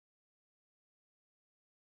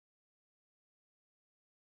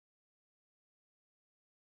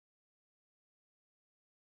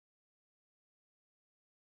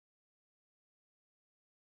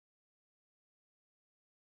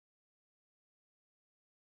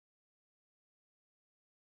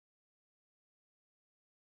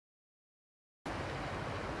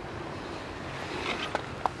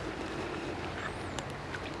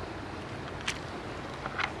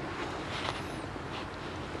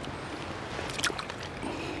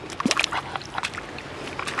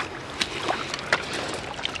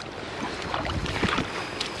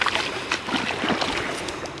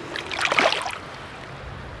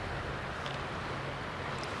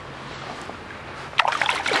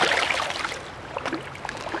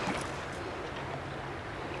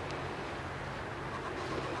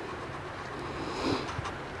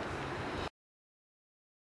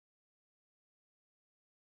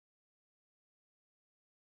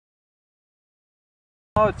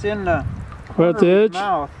Oh, it's in the right at the edge.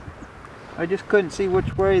 Mouth. I just couldn't see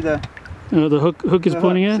which way the hook is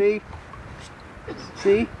pointing at.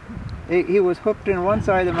 See, he was hooked in one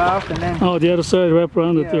side of the mouth, and then the other side, wrap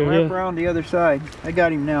around it there. Wrap around the other side. I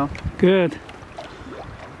got him now. Good.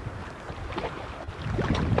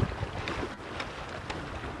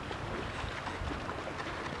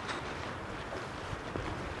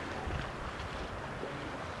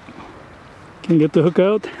 Can you get the hook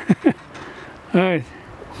out? All right.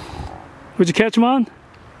 Would you catch him on?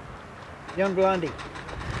 Young blondie.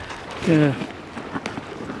 Yeah.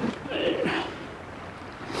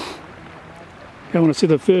 I want to see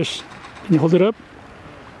the fish. Can you hold it up?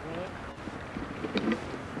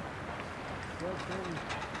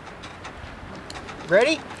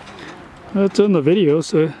 Ready? Well, it's on the video,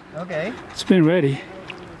 so okay. It's been ready.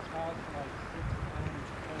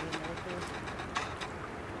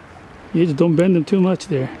 You just don't bend them too much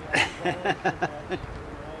there.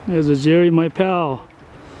 There's a Jerry, my pal.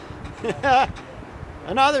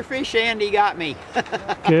 Another fish Andy got me.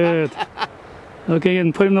 Good. Okay,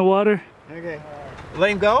 and put him in the water. Okay. Let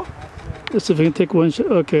him go? Let's see if I can take one shot.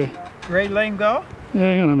 Okay. Ready to let him go? Yeah,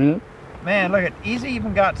 hang on a minute. Man, look at, he's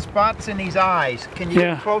even got spots in his eyes. Can you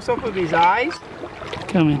get a close up of his eyes?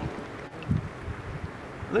 Coming.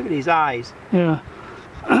 Look at his eyes. Yeah.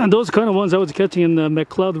 Those kind of ones I was catching in the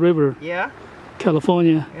McCloud River. Yeah?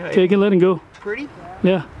 California. Yeah, okay, you can let him go. Pretty?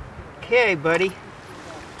 Yeah. Okay, buddy.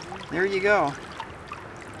 There you go.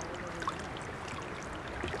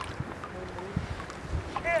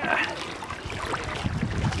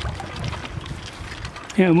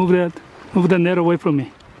 Yeah, move that net away from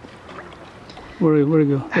me. Where'd it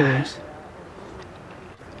go? There it is.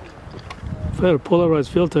 If I had a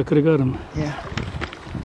polarized filter, I could have got him. Yeah.